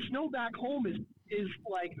here, like the snow back home is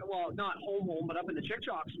like, well, not home, but up in the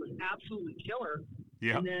Chickchalks was absolutely killer.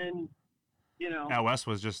 Yeah. And then, out west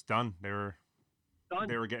was just done. They were done.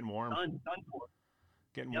 They were getting warm. Done for.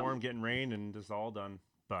 Getting warm, getting rain, and just all done.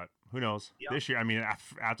 But who knows? This year, I mean,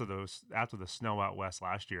 after the snow out west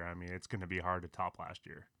last year, I mean, it's going to be hard to top last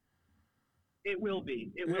year. It will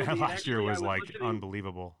be. Last year was like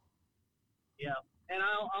unbelievable. Yeah. And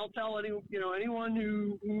I'll tell anyone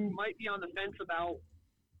who might be on the fence about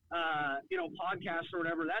podcasts or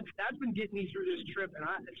whatever, that's been getting me through this trip. And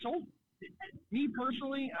me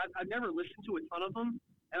personally, I've never listened to a ton of them,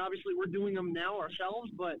 and obviously we're doing them now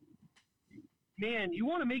ourselves. But man, you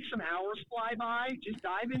want to make some hours fly by? Just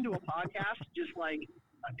dive into a podcast, just like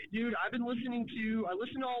Dude, I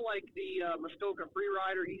listen to all like the Muskoka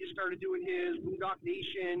Freerider. He just started doing his Boondock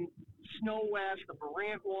Nation, Snow West, the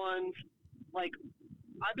Barant ones. Like,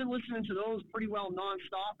 I've been listening to those pretty well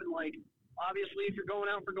nonstop, and like, obviously, if you're going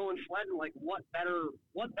out for going sledding, like, what better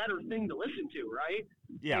thing to listen to, right?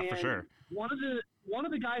 Yeah, for And sure. one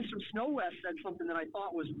of the guys from Snow West said something that I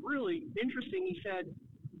thought was really interesting. He said,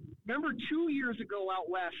 "Remember 2 years ago out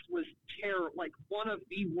west was like one of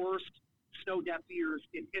the worst snow depth years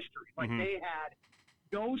in history. Like Mm-hmm. they had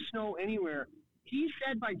no snow anywhere." He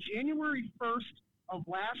said by January 1st of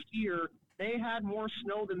last year, they had more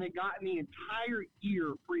snow than they got in the entire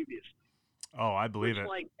year previously. Oh, I Which, believe it.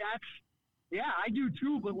 like, yeah, I do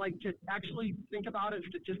too. But like to actually think about it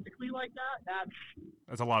statistically like that,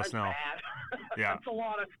 That's a lot of that's snow. bad. Yeah. That's a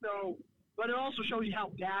lot of snow. But it also shows you how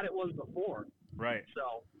bad it was before. Right.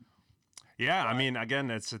 So. Yeah, I mean, again,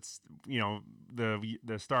 it's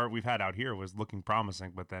the start we've had out here was looking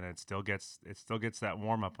promising, but then it still gets that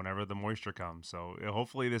warm up whenever the moisture comes. So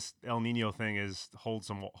hopefully this El Nino thing holds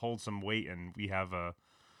some weight, and we have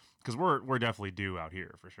because we're definitely due out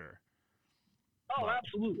here for sure. Oh,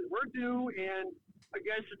 absolutely, we're due, and I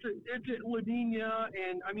guess it's a La Nina,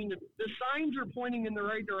 and I mean the signs are pointing in the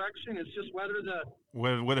right direction. It's just whether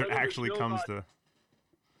it actually comes to.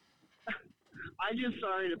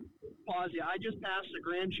 Sorry to pause you. I just passed a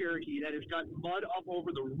Grand Cherokee that has got mud up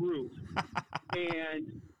over the roof,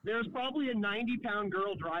 and there's probably a 90-pound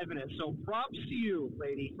girl driving it. So props to you,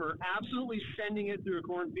 lady, for absolutely sending it through a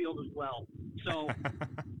cornfield as well. So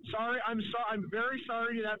sorry, I'm very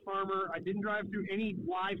sorry to that farmer. I didn't drive through any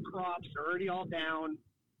live crops; they're already all down.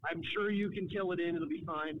 I'm sure you can kill it in; it'll be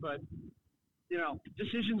fine. But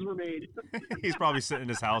decisions were made. He's probably sitting in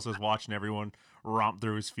his house, just watching everyone romp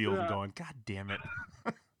through his field, and going, "God damn it!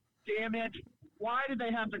 Damn it! Why did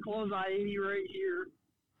they have to close I-80 right here?"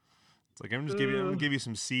 It's like I'm gonna give you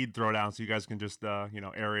some seed throwdown so you guys can just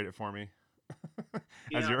aerate it for me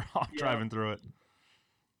as you're off driving through it.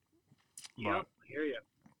 Yep, I hear you.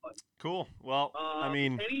 Cool. Well, I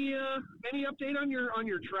mean, any update on your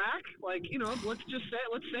track? Like, let's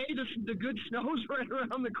say the good snow's right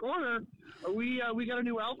around the corner. Are we got a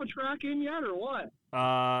new Alpha track in yet, or what?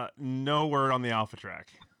 No word on the Alpha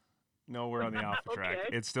track. No word on the Alpha track.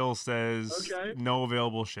 It still says no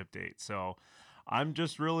available ship date. So I'm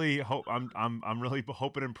just really I'm really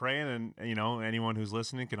hoping and praying, and anyone who's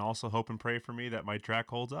listening can also hope and pray for me that my track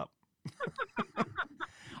holds up.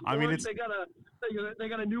 I mean, they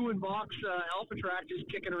got a new inbox Alpha track just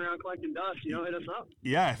kicking around collecting dust. Hit us up.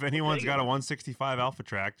 Yeah, if anyone's got a 165 Alpha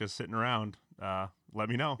track just sitting around, let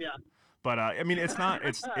me know. Yeah. But I mean, it's not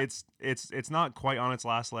it's not quite on its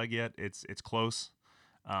last leg yet. It's close.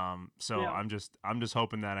 So yeah. I'm just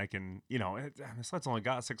hoping that I can, this sled's only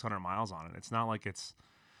got 600 miles on it. It's not like the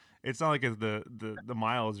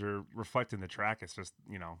miles are reflecting the track. It's just,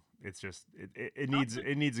 it needs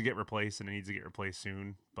to get replaced, and it needs to get replaced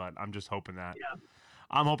soon. But I'm just hoping that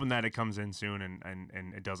it comes in soon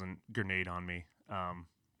and it doesn't grenade on me.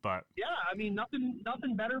 But yeah, I mean, nothing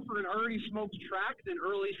better for an already smoked track than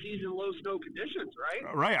early season low snow conditions, right?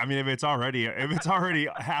 Right. I mean, if it's already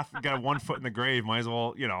got 1 foot in the grave, might as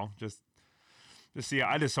well, just see.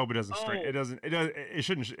 I just hope it doesn't strain. It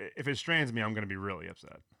shouldn't. If it strains me, I'm going to be really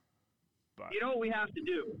upset. But you know what we have to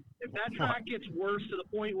do? If that track gets worse to the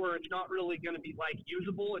point where it's not really going to be like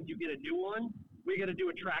usable, and you get a new one, we got to do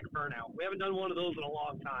a track burnout. We haven't done one of those in a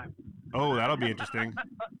long time. Oh, that'll be interesting.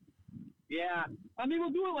 Yeah, I mean,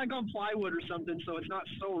 we'll do it like on plywood or something, so it's not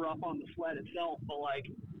so rough on the sled itself. But like,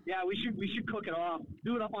 yeah, we should cook it off,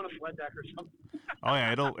 do it up on a sled deck or something. Oh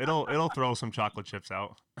yeah, it'll throw some chocolate chips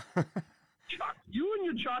out. You and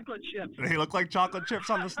your chocolate chips. They look like chocolate chips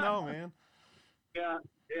on the snow, man. Yeah.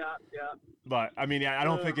 But I mean, I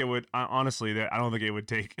don't think it would. Honestly, I don't think it would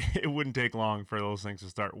take. It wouldn't take long for those things to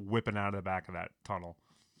start whipping out of the back of that tunnel.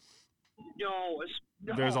 No,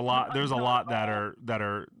 there's a lot that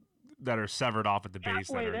are severed off at the base.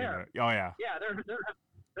 Halfway there. Oh yeah. Yeah,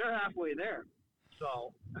 they're halfway there.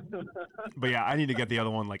 So. But yeah, I need to get the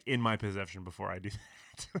other one like in my possession before I do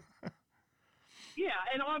that. Yeah,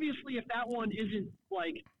 and obviously, if that one isn't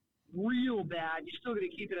like real bad, you're still going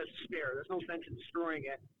to keep it as a spare. There's no sense in destroying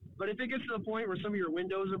it. But if it gets to the point where some of your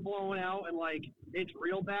windows are blowing out and like it's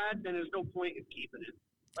real bad, then there's no point in keeping it.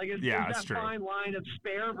 Like it's that true. fine line of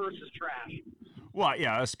spare versus trash. Well,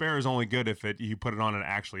 yeah, a spare is only good if you put it on and it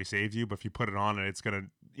actually saves you. But if you put it on and it's gonna,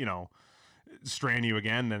 strand you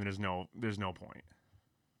again, then there's no point.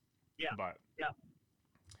 Yeah. But yeah.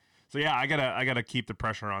 So yeah, I gotta keep the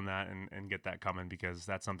pressure on that and get that coming, because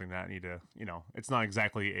that's something that I need to, it's not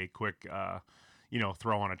exactly a quick,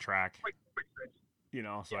 throw on a track. Quick fix.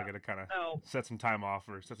 So I got to kind of No. set some time off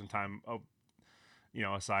or set some time,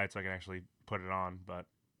 aside so I can actually put it on. But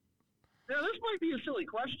Now, this might be a silly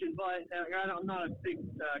question, but I'm not a big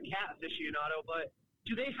cat aficionado, but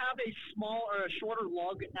do they have a small or a shorter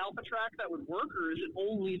lug Alpha Track that would work, or is it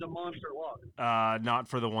only the monster lug? not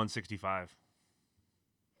for the 165.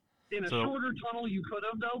 In a shorter tunnel, you could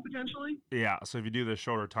have though potentially. Yeah, so if you do the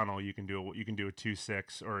shorter tunnel, you can do a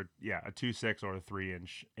 2.6 or a 2.6 or a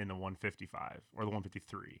 3-inch in the 155 or the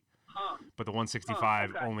 153. Huh. But the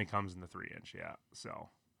 165 okay. only comes in the 3-inch. Yeah, so.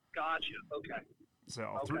 Gotcha. Okay. So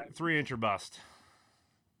okay. 3-inch or bust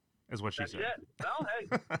is what she That's said. It. Well, hey,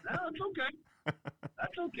 no, that's okay.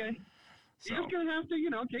 That's okay. So. You're just gonna have to,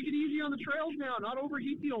 take it easy on the trails now, not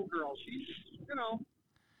overheat the old girl. She's,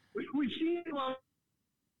 we've seen.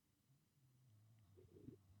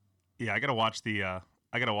 Yeah, I gotta watch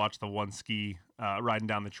the one ski riding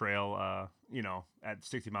down the trail. At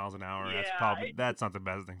 60 miles an hour. Yeah, that's not the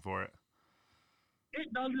best thing for it.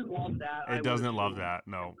 It doesn't love that. It doesn't love that.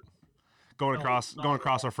 No. Going across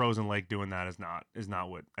a frozen lake doing that is not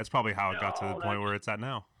what. That's probably how it got to the point where it's at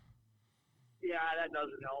now. Yeah, that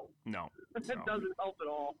doesn't help. No, it doesn't help at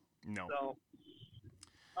all. No. So,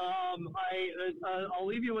 I'll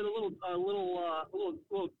leave you with a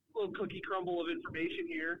little cookie crumble of information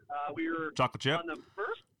here. We were chocolate chip on the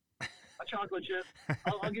first. A chocolate chip.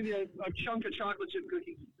 I'll give you a chunk of chocolate chip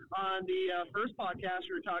cookies. On the first podcast,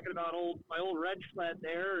 we were talking about my old red sled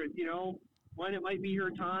there, and when it might be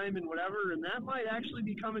her time and whatever, and that might actually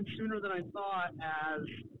be coming sooner than I thought, as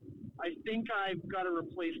I think I've got a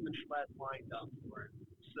replacement sled lined up for it.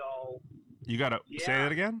 So you gotta say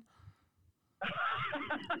that again.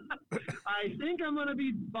 I think I'm going to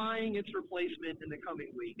be buying its replacement in the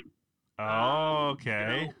coming week. Oh,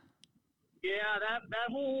 okay. Yeah, that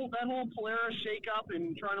whole Polaris shakeup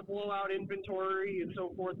and trying to blow out inventory and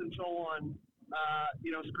so forth and so on.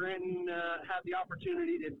 Scranton had the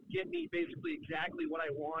opportunity to get me basically exactly what I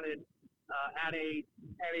wanted at a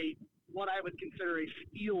what I would consider a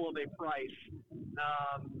steal of a price,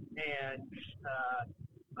 and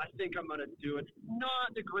I think I'm going to do it.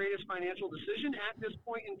 Not the greatest financial decision at this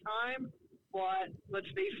point in time, but let's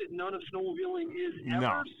face it, none of snowmobiling is ever.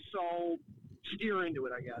 No. So steer into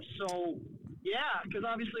it, I guess. So yeah, because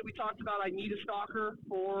obviously we talked about I need a stalker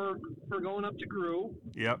for going up to Grew.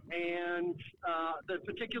 Yep. And the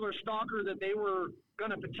particular stalker that they were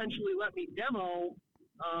going to potentially let me demo,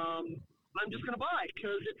 I'm just going to buy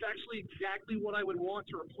because it's actually exactly what I would want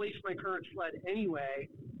to replace my current sled anyway.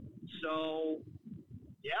 So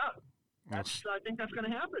yeah, I think that's going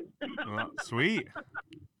to happen. Well, sweet.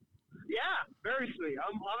 Yeah, very sweet.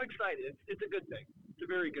 I'm excited. It's a good thing. It's a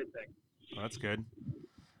very good thing. Well, that's good.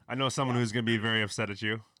 I know someone who's going to be very upset at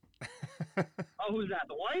you. Oh, who's that?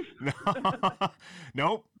 The wife? No.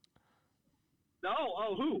 Nope. No.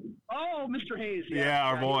 Oh, who? Oh, Mr. Hayes. Yeah,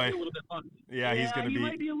 our boy. He's a little bit bummed. Yeah, he's going to be. He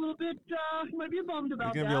might be a little bit. He might be bummed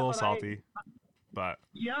about that. He's going to be a little salty. But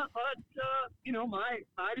yeah, but my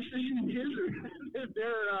decision and his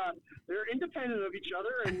they're independent of each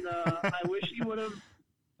other, and I wish he would have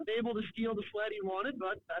been able to steal the sled he wanted,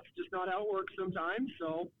 but that's just not how it works sometimes.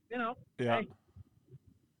 So yeah.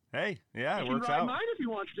 Hey, yeah, it works out. He can ride mine if he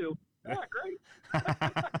wants to. Yeah, great.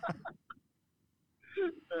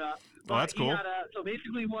 Well, that's cool. So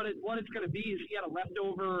basically, what it's going to be is he had a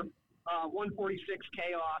leftover 146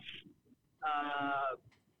 Chaos.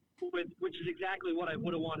 Which is exactly what I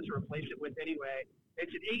would have wanted to replace it with anyway.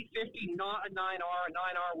 It's an 850, not a 9R. A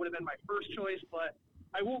 9R would have been my first choice, but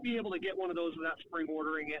I won't be able to get one of those without spring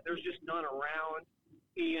ordering it. There's just none around,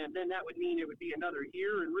 and then that would mean it would be another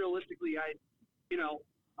year. And realistically, I'd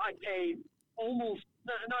pay almost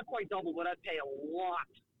not quite double, but I'd pay a lot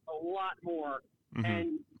more. Mm-hmm.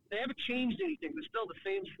 And they haven't changed anything. It's still the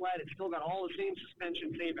same sled. It's still got all the same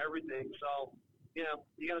suspension, same everything. So you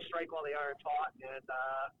got to strike while the iron's hot, and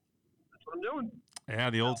that's what I'm doing.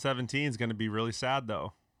 Yeah, the old 17 is going to be really sad,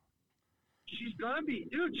 though. She's going to be.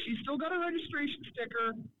 Dude, she's still got a registration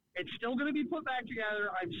sticker. It's still going to be put back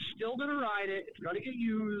together. I'm still going to ride it. It's going to get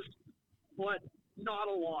used, but not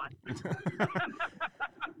a lot.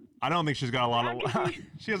 I don't think she's got a lot of...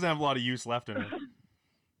 She doesn't have a lot of use left in her.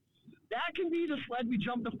 That can be the sled we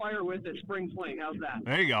jump the fire with at Spring Fling. How's that?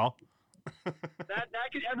 There you go. that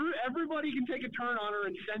can everybody can take a turn on her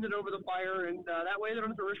and send it over the fire, and that way they don't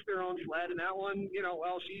have to risk their own sled. And that one,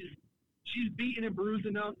 she's beaten and bruised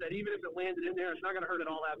enough that even if it landed in there, it's not going to hurt it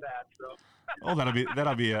all that bad. So. Oh,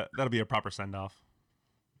 that'll be a proper send off.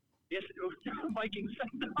 Yes, Viking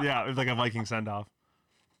send off. Yeah, it's like a Viking send off.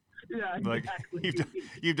 Yeah, exactly. Like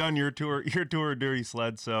you've done your tour dirty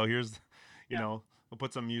sled. So here's, we'll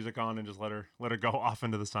put some music on and just let her go off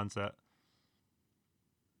into the sunset.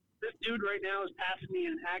 dude right now is passing me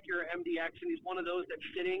an Acura MDX, and he's one of those that's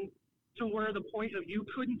sitting to where the point of you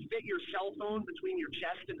couldn't fit your cell phone between your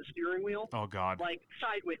chest and the steering wheel. Oh God. Like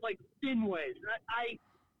sideways, like thin ways. I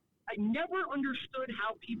never understood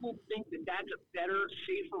how people think that that's a better,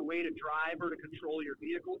 safer way to drive or to control your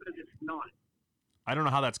vehicle, because it's not. I don't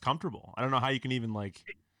know how that's comfortable. I don't know how you can even like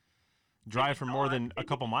drive for more than a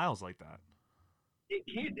couple miles like that. It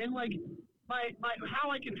can't. And like my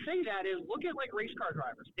how I can say that is look at like race car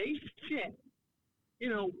drivers. They sit,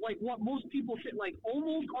 like what most people sit, like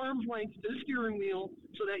almost arm's length to the steering wheel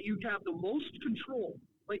so that you have the most control.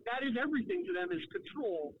 Like that is everything to them is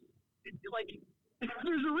control. Like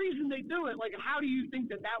there's a reason they do it. Like how do you think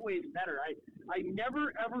that way is better? I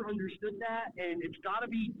never ever understood that, and it's got to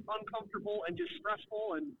be uncomfortable and just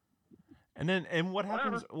stressful and what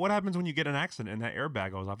happens? What happens when you get an accident and that airbag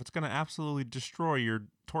goes off? It's going to absolutely destroy your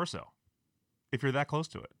torso if you're that close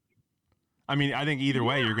to it. I mean, I think either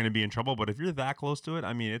way you're going to be in trouble. But if you're that close to it,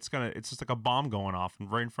 I mean, it's just like a bomb going off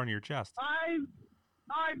right in front of your chest. I've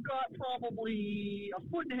got probably a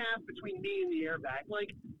foot and a half between me and the airbag.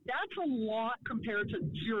 Like that's a lot compared to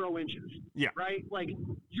 0 inches. Yeah. Right. Like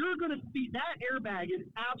you're going to be that airbag is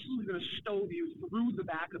absolutely going to stove you through the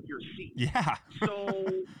back of your seat. Yeah. So.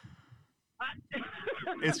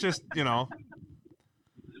 It's just, every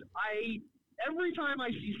time I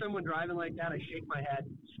see someone driving like that, I shake my head.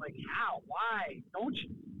 It's like, how? Why?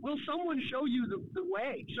 Will someone show you the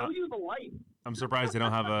way? Show you the light? I'm surprised they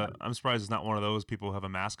don't have I'm surprised it's not one of those people who have a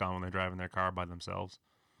mask on when they're driving their car by themselves.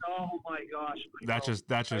 Oh my gosh. That's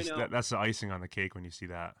the icing on the cake when you see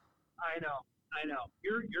that. I know.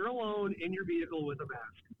 You're alone in your vehicle with a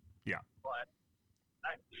mask. Yeah. But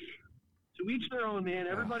to each their own, man.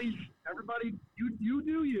 Everybody, you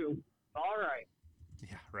do you. All right.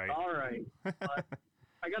 Yeah, right. All right. But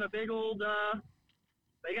I got a big old, I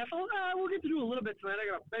guess we'll get to do a little bit tonight. I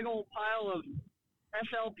got a big old pile of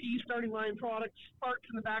SLP starting line products parked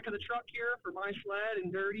in the back of the truck here for my sled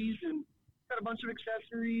and dirties, and got a bunch of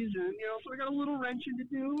accessories, and, so we got a little wrenching to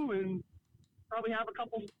do, and probably have a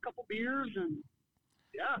couple beers, and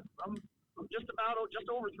yeah, I'm just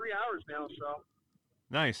over 3 hours now, so.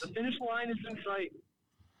 Nice. The finish line is in sight.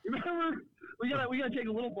 Remember, we gotta take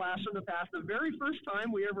a little blast from the past. The very first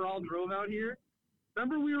time we ever all drove out here,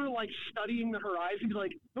 remember we were like studying the horizon,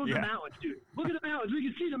 like those are mountains, dude. Look at the mountains. We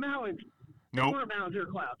can see the mountains. No. Nope. They weren't mountains, they're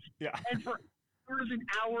clouds. Yeah. And for hours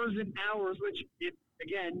and hours, which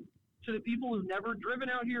again, to the people who've never driven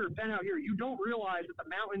out here or been out here, you don't realize that the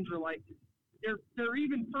mountains are like they're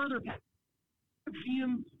even further past. See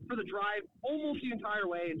them for the drive almost the entire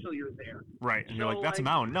way until you're there. Right, and you're like, that's a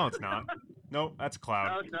mountain. No, it's not. Nope, that's a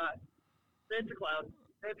cloud. No, it's not. It's a cloud.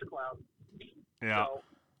 It's a cloud. Yeah. So,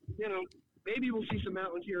 maybe we'll see some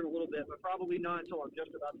mountains here in a little bit, but probably not until I'm just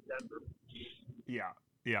about to Denver. Yeah,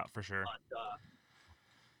 for sure. But,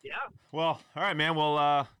 yeah. Well, all right, man.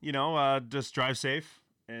 Well, just drive safe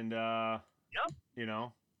and, Yep.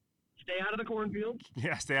 Stay out of the cornfield.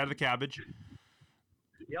 Yeah, stay out of the cabbage.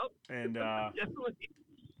 Yep. And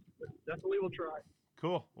definitely we'll try.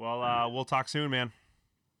 Cool. Well, we'll talk soon, man.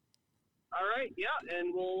 All right. Yeah,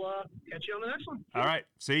 and we'll catch you on the next one. All right.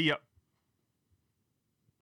 See ya.